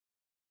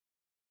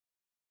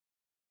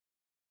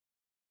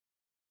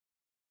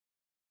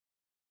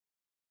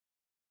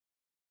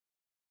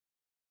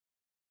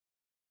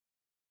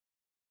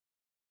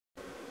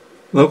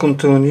Welcome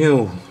to a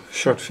new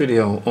short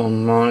video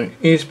on my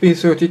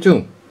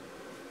ESP32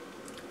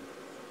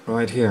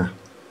 right here.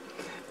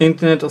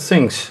 Internet of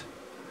Things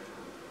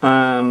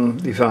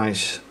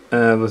device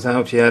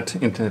without yet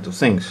Internet of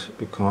Things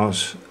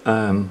because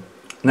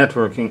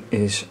networking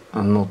is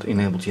not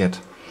enabled yet,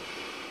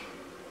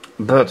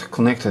 but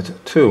connected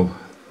to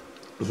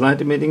light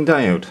emitting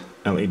diode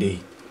LED,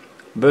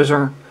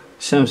 buzzer,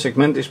 7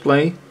 segment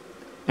display,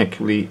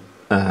 actually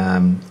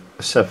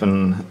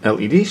 7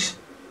 LEDs.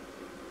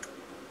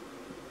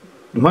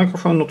 The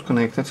microphone not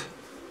connected,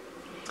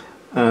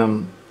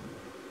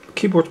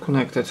 keyboard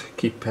connected,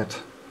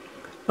 keypad,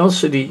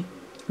 LCD,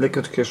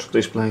 liquid crystal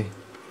display,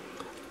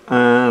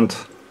 and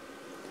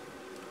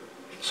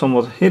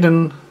somewhat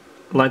hidden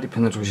light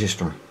dependent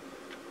resistor.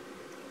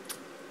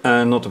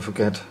 And not to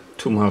forget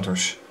 2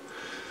 motors.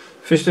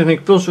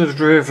 Fischertechnik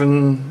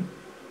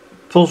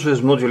pulse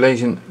width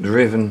modulation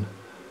driven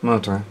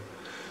motor,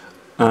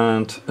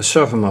 and a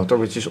servomotor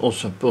which is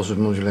also pulse width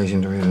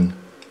modulation driven.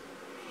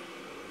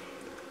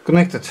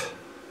 Connected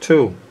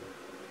to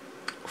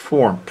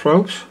 4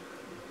 probes,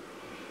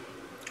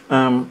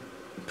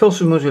 pulse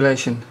width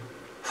modulation,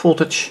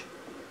 voltage,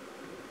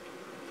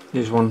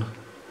 this one,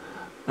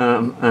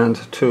 and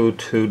to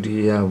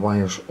the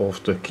wires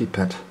of the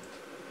keypad.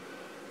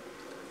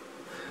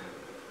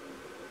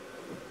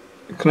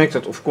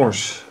 Connected, of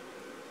course,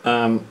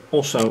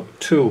 also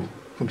to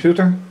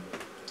computer,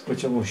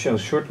 which I will show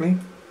shortly.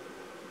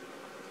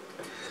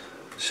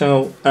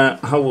 So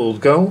how will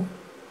it go?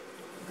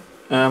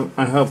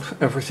 I hope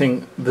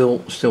everything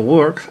will still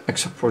work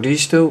except for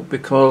these two,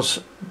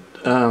 because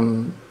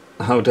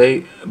how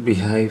they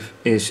behave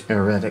is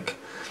erratic,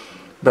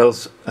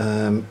 both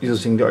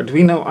using the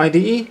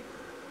ArduinoIDE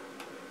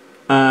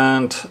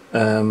and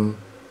the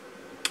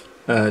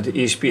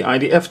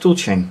ESP32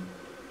 toolchain,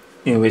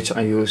 in which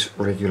I use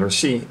regular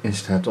C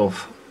instead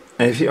of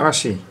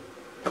AVRC.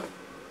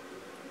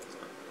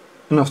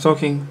 Enough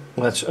talking,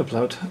 let's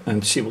upload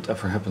and see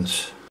whatever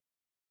happens.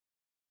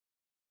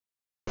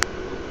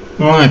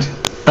 Right,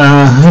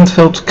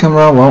 handheld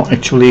camera, well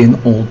actually an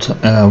old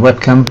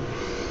webcam,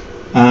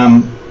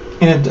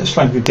 in a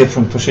slightly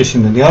different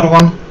position than the other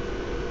one.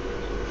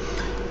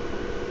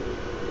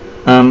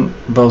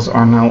 Both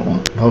are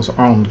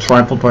on the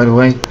tripod, by the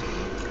way.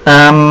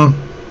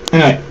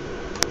 Anyway,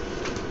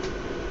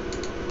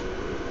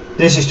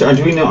 this is the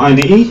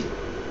ArduinoIDE,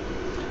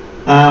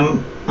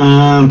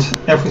 and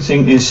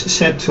everything is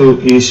set to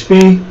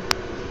ESP.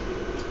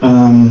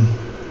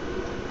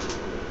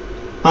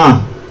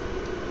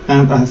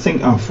 And I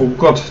think I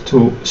forgot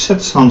to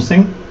set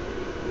something,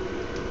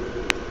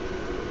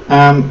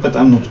 but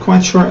I'm not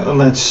quite sure.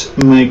 Let's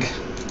make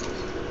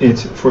it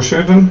for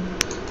certain,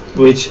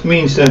 which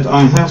means that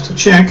I have to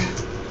check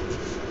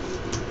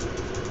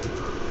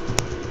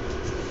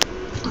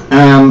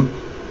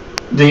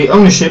the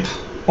ownership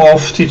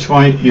of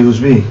TTY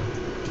USB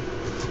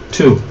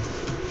 2,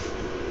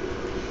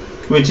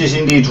 which is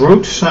indeed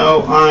root,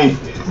 so I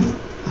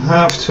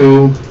have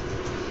to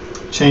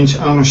change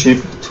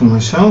ownership to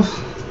myself.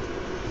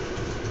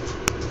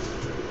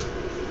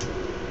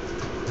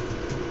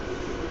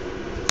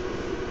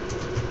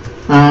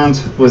 And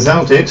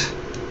without it,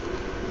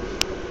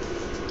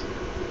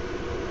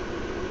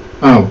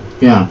 oh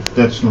yeah,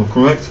 that's not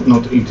correct,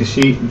 not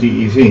etc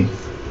dev,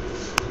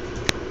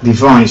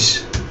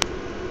 device,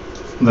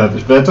 that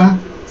is better.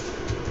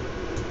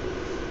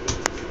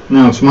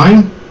 Now it's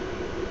mine.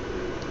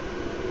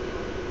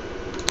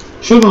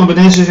 Should not be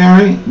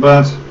necessary,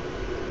 but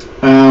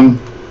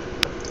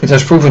it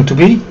has proven to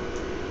be.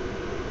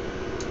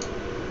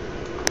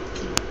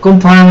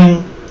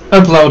 Compiling,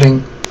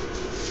 uploading,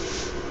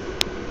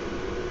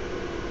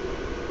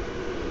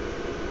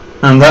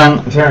 and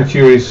then very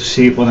curious to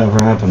see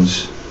whatever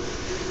happens.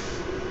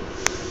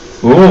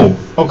 Oh,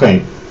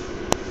 okay.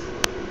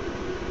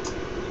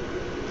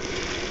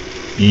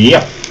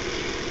 Yep.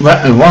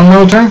 One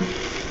motor,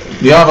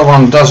 the other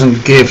one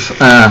doesn't give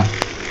a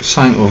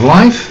sign of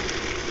life.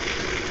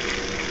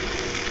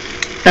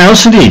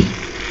 LCD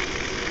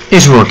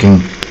is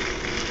working.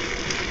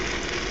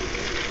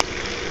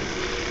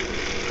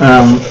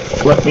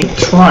 Let me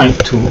try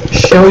to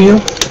show you.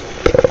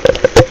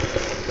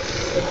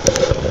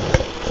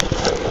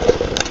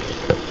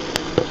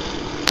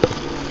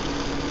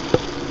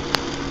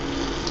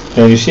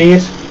 Can you see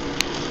it?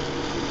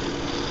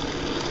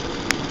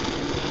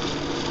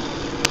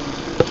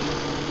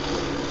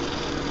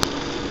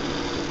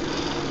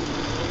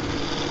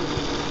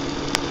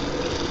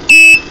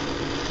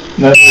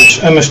 That is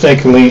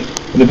unmistakably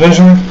the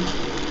buzzer.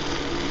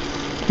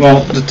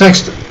 Well, the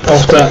text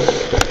of the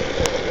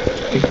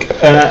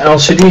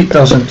LCD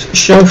doesn't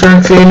show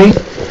very clearly,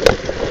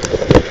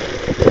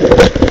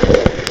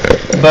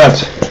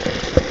 but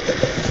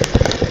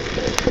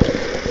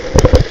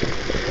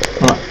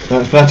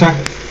that's better.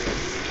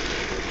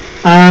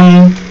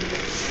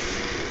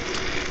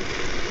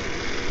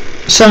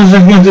 7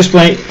 segment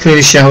display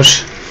clearly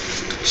shows.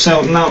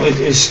 So now it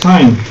is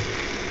time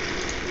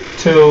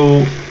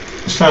to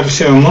start the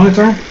serial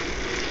monitor.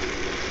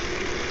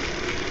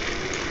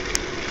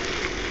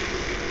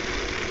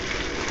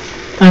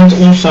 And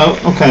also,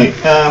 okay,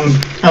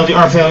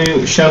 LDR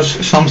value shows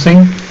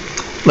something.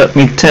 Let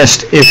me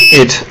test if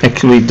it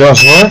actually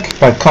does work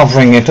by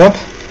covering it up.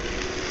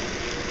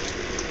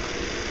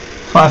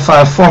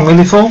 554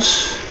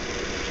 millivolts.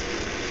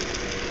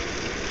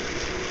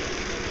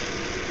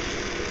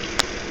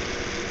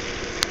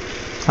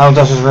 How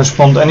does it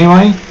respond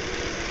anyway?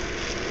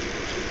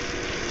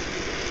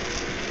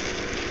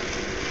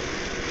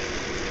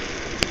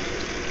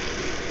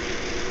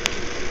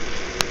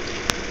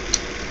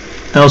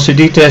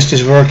 LCD test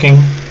is working,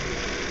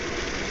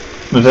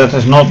 but that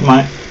is not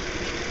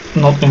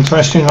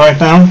interesting right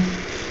now.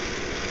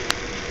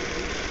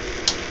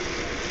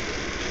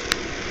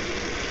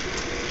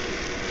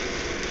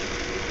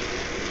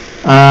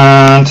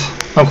 And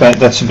okay,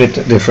 that's a bit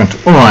different.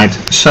 Alright,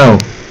 so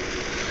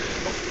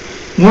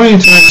more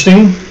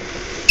interesting,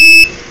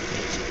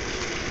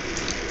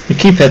 the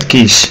keypad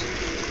keys.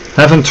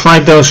 Haven't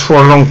tried those for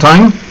a long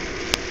time.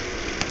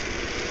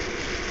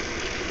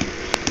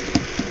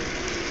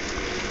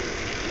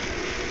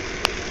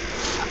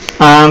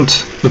 And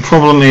the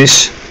problem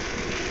is,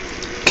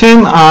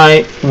 can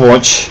I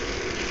watch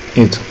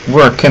it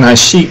work? Can I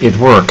see it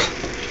work?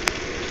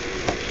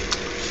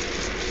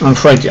 I'm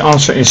afraid the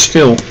answer is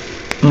still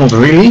not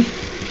really.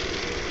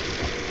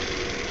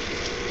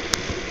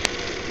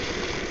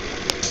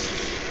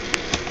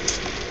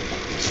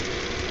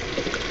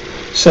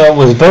 So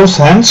with both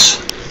hands,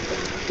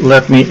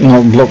 let me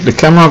not block the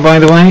camera by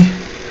the way,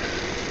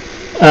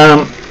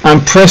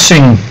 I'm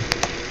pressing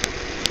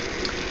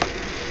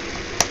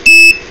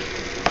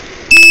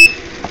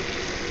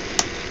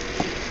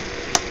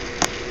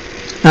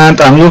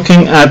and I'm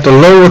looking at the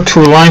lower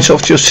two lines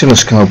of the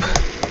oscilloscope.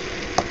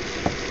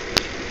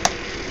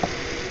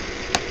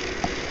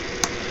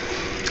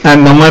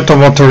 And no matter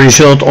what the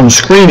result on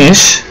screen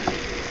is,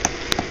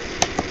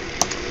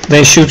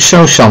 they should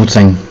show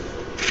something.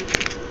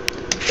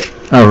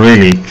 Oh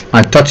really,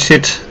 I touched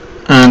it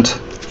and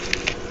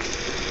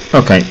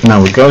okay,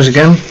 now it goes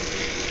again.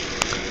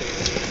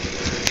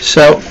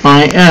 So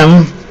I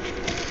am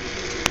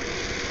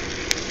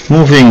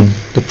moving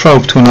the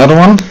probe to another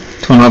one,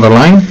 to another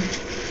line.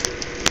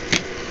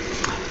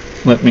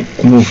 Let me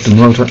move the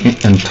motor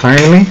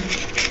entirely.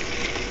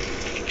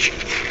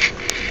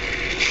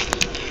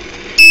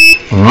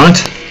 Alright.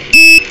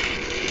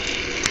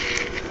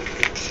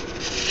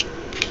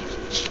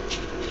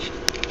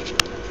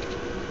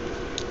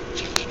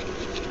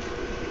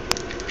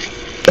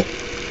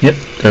 Yep,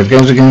 there it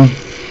goes again.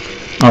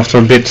 After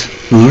a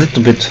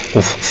little bit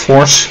of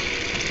force.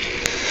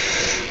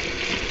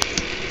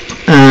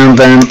 And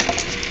then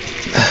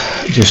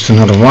just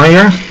another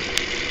wire.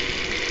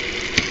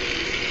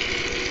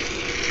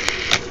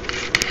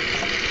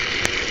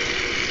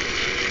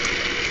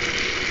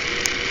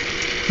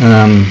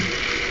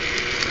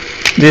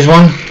 This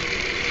one,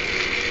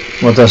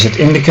 what does it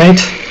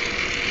indicate?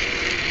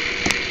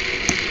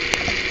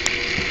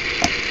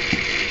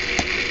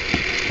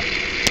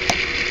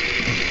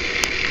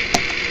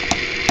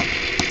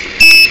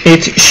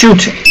 It should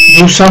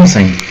do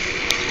something.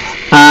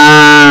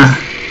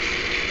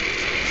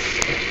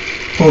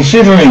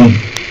 Considering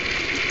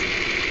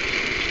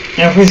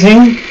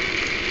everything,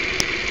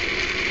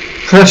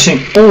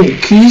 pressing all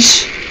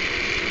keys,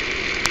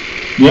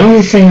 the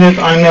only thing that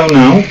I know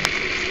now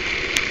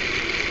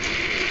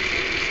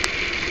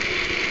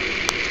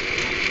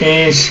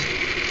is,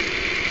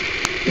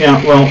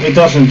 yeah, well, it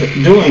doesn't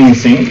do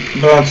anything,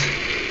 but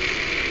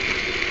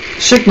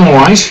signal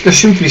wise there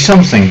should be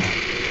something.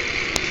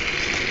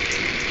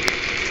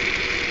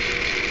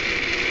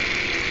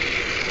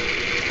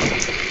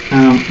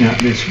 Yeah,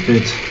 this is a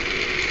bit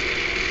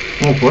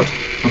awkward.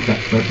 Okay,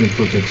 let me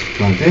put it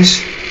like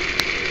this.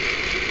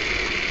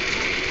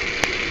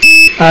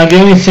 The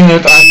only thing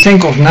that I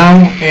think of now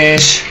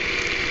is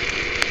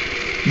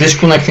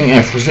disconnecting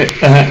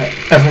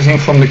everything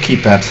from the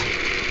keypad,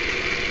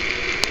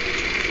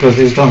 because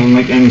this doesn't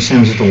make any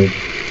sense at all.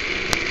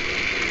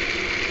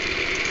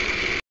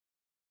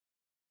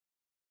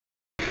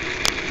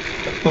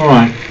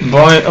 Alright,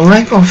 by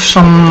lack of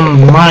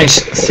some nice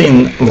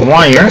thin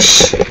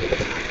wires,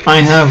 I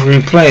have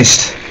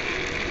replaced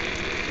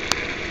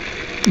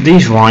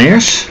these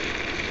wires,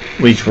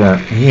 which were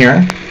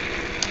here,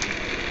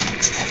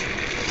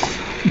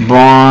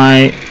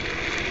 by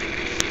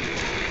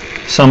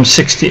some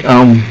 60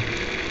 ohm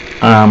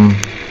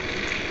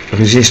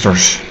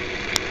resistors.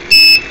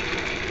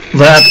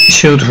 That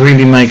should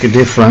really make a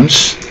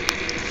difference,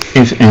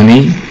 if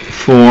any,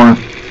 for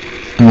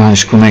a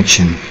nice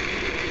connection.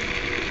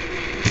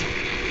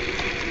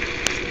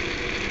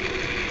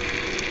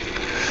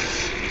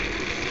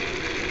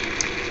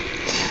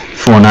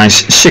 For a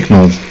nice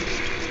signal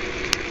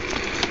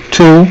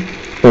to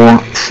or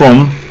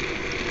from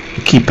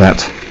the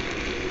keypad.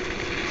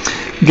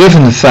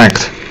 Given the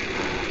fact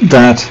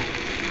that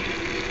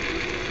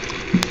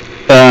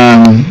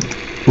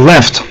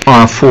left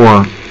are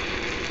for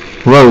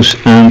rows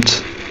and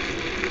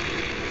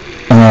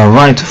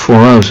right for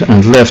rows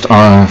and left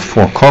are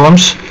for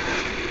columns,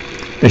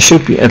 there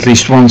should be at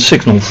least one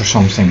signal for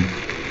something.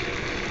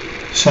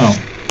 So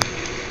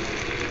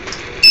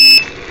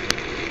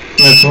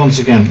let's once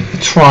again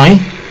try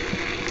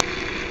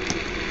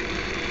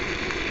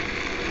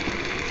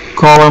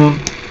column,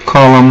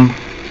 column,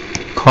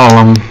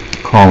 column,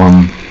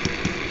 column,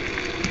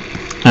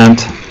 and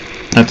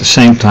at the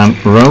same time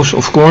rows,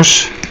 of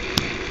course.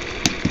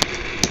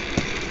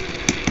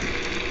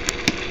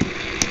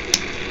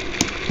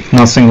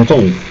 Nothing at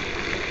all.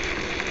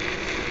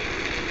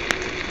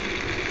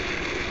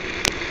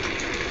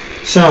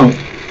 So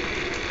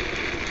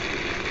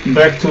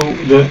back to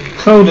the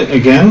code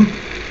again.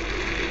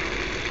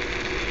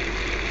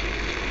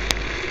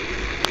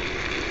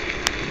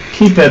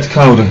 Keypad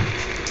code.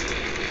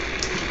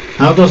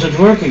 How does it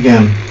work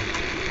again?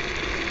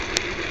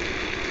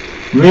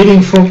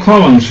 Reading for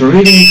columns,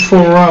 reading for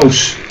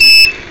rows.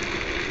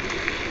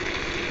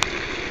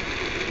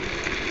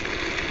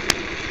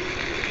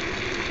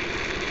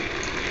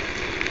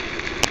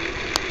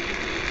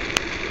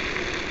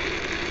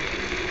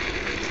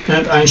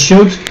 And I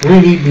should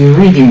really be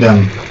reading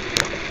them.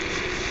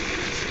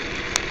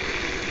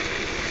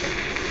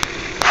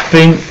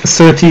 Pin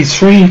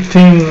 33,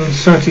 pin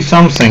 30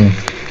 something.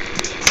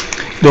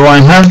 Do I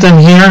have them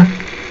here?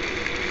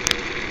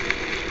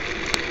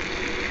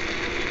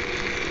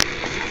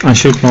 I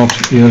should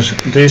not use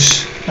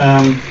this.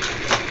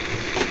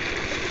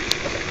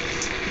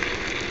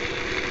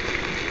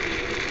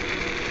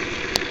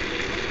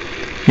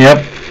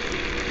 Yep,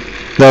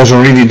 those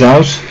are really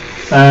those.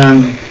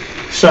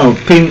 So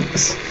pin,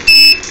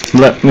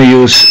 let me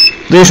use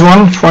this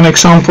one for an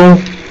example,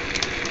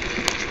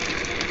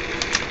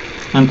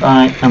 and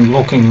I am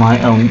blocking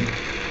my own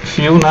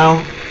view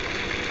now.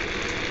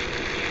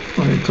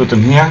 Let me put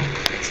them here.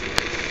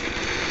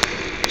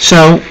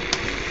 So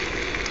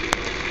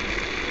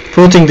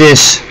putting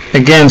this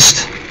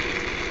against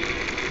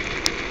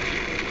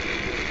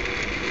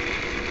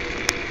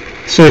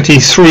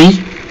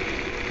 33,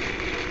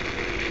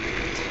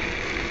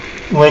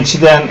 which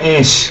then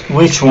is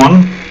which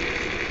one?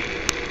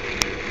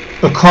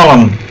 A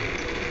column,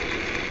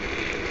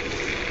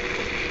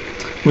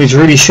 which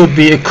really should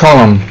be a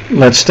column.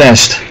 Let's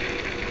test.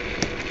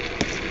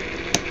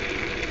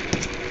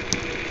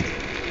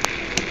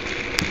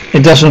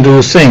 It doesn't do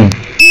a thing.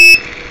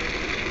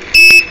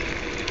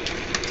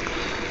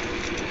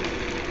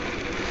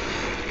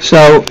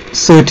 So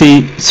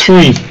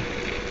 33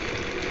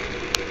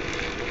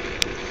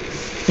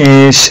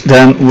 is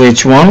then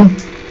which one?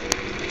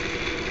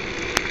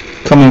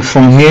 Coming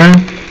from here.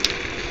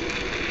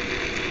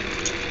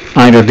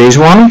 Either this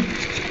one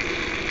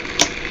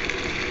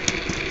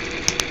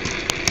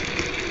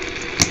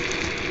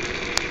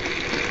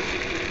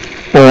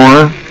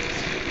or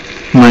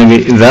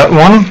maybe that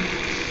one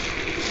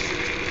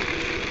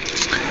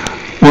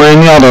or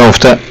any other of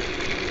the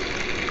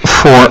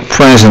four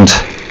present.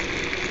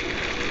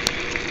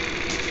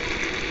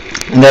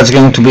 And that's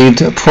going to be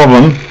the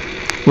problem,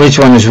 which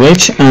one is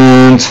which,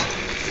 and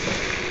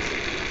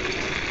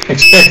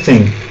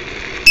expecting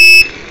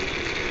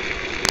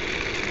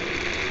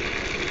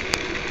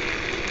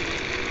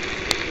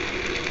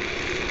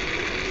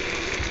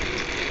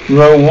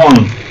row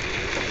 1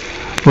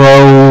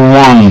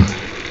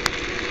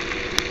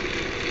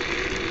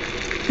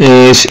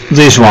 is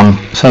this one,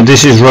 so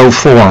this is row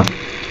 4.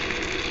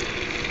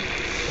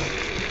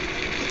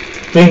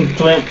 Pin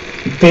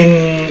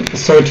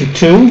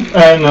 32,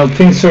 no,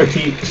 pin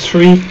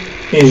 33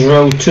 is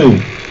row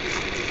 2.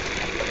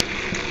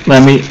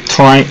 Let me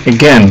try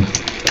again.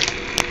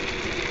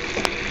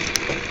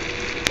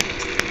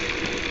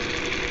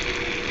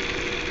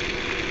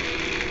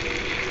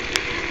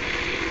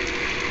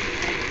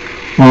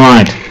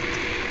 Alright,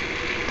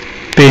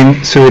 pin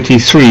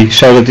 33,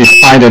 so that is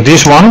either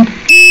this one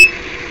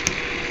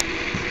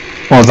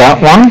or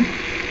that one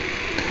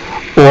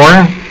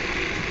or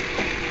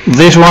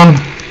this one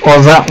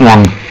or that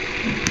one,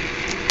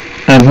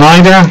 and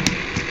neither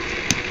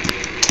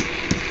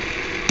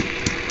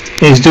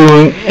is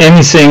doing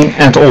anything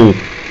at all.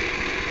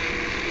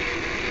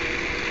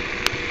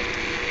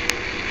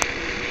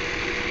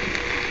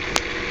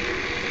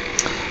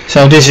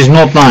 So this is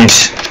not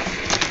nice.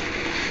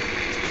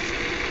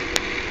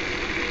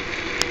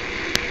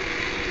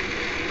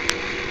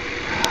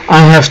 I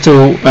have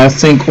to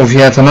think of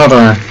yet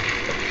another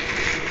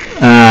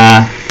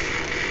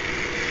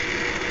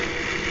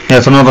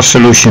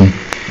solution.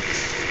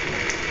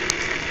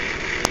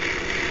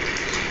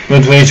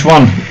 But which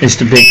one is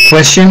the big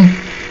question?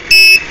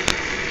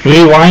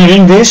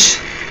 Rewiring this,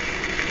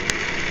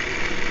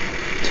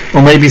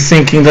 or maybe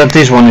thinking that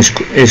this one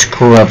is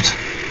corrupt,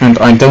 and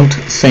I don't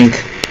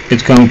think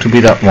it's going to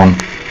be that one.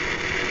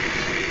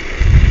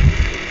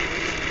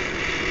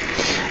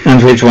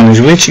 And which one is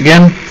which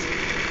again?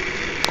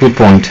 Good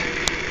point.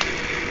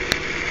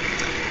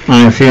 I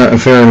have here a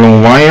very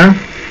long wire,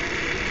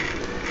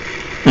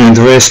 and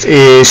the rest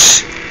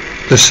is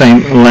the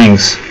same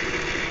length,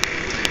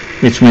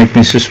 which makes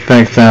me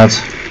suspect that,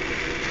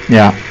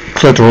 yeah,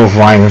 clutter of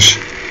wires.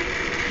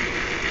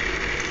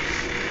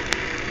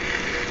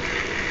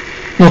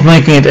 Not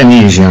making it any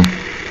easier.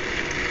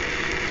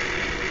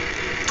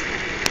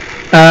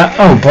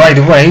 Oh, by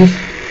the way,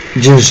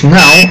 just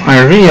now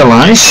I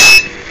realize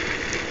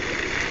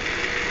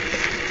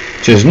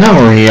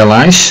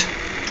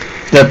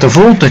that the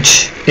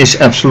voltage is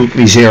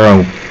absolutely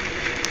zero.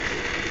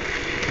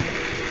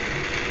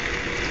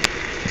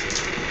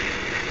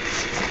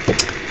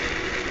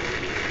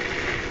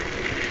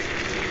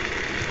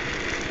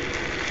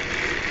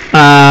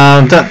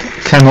 That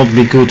cannot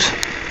be good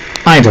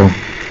either.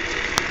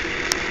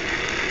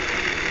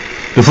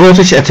 The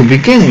voltage at the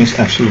beginning is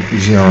absolutely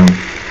zero.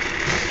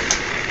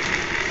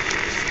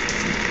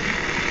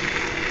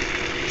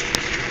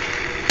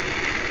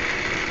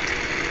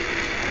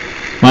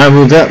 Why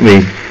would that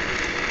be?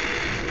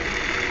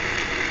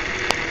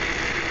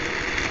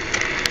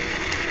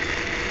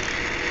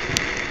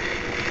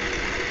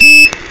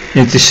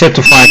 It is set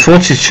to 5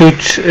 volts, it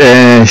should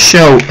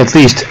show at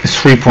least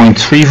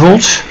 3.3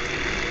 volts.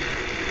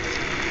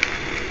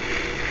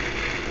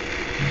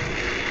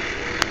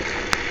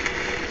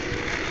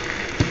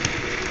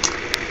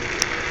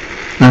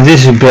 And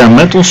this is bare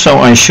metal, so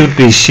I should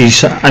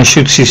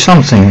see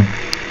something.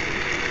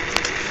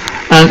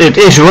 And it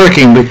is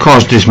working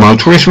because this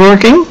motor is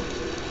working.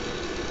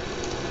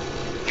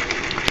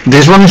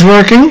 This one is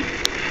working.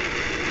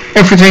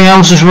 Everything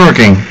else is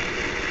working.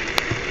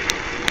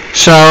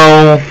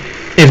 So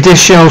if this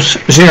shows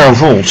 0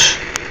 volts,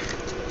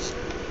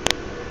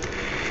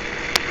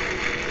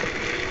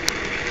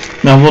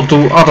 then what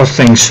do other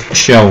things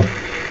show?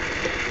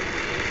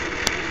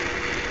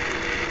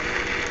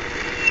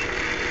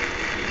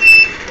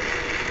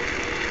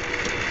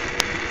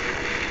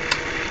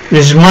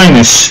 This is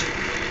minus,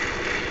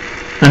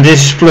 and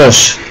this is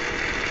plus,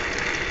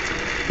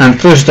 and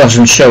plus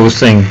doesn't show a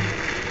thing.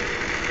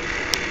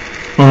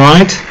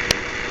 Alright,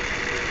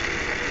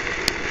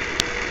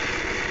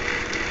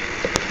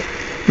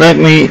 let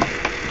me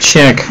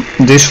check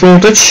this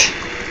voltage.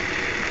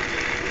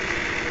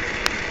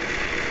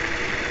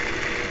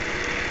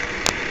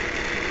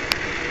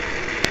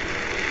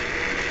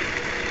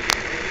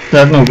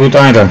 That's no good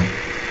either.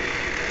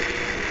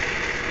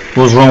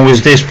 What's wrong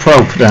with this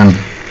probe then?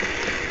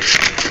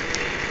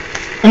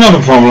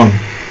 Another problem.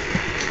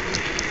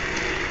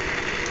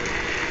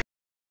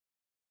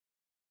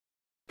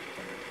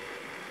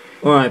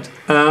 Alright,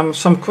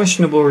 some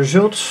questionable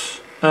results.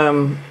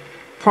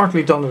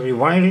 Partly done the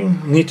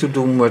rewiring, need to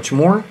do much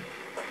more.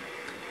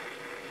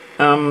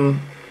 But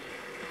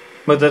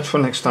that's for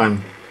next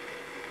time.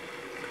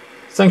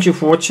 Thank you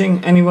for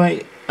watching.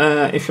 Anyway,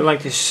 if you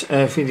like this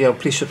video,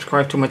 please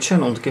subscribe to my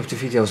channel and give the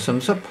video a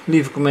thumbs up.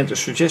 Leave a comment or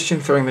suggestion,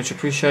 very much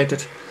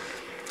appreciated.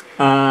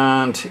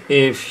 And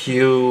if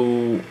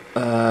you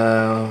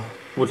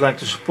would like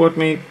to support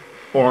me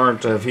or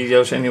the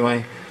videos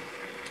anyway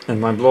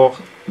and my blog,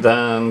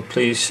 then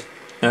please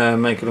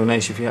make a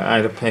donation via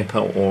either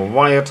PayPal or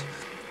Wired.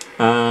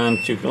 And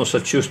you can also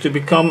choose to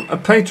become a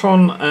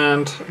patron,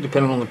 and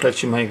depending on the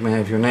pledge you make, may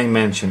have your name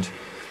mentioned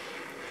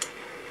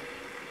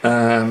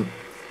on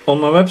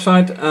my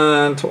website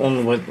and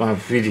on with my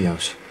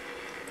videos.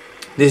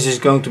 This is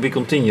going to be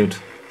continued.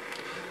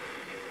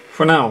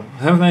 For now,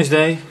 have a nice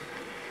day.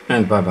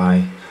 And bye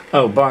bye.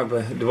 Oh, by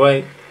the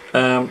way,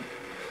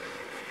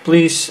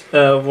 please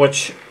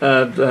watch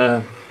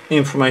the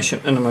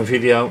information under my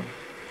video,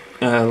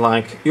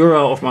 like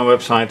URL of my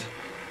website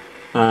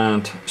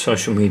and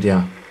social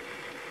media.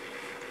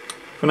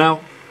 For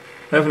now,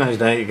 have a nice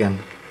day again,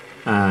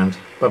 and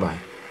bye bye.